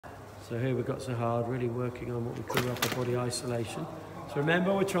So here we've got Sarhad really working on what we call upper body isolation. So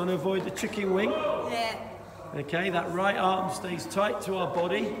remember, we're trying to avoid the chicken wing. Yeah. Okay, that right arm stays tight to our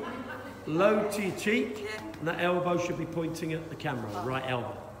body, low to your cheek, and that elbow should be pointing at the camera, right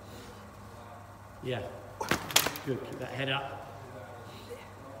elbow. Yeah, good, keep that head up.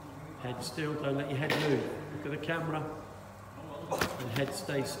 Head still, don't let your head move. Look at the camera, and head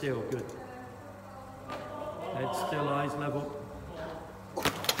stays still, good. Head still, eyes level.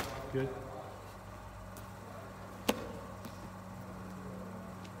 Good.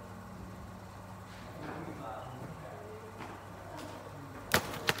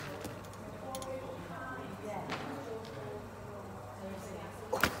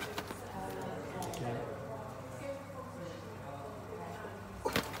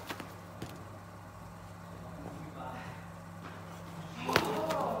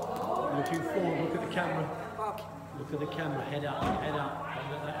 Looking forward, look at the camera. Look at the camera, head up, head up.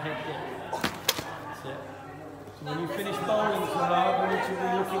 Don't let that head dip. That's it. So when you finish bowling, Sarhad, you need to be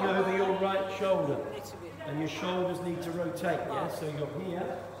looking over your right shoulder. And your shoulders need to rotate, yeah? So you're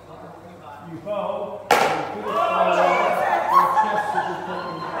here, you bowl, and you finish bowling, your chest will be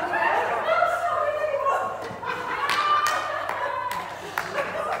pointing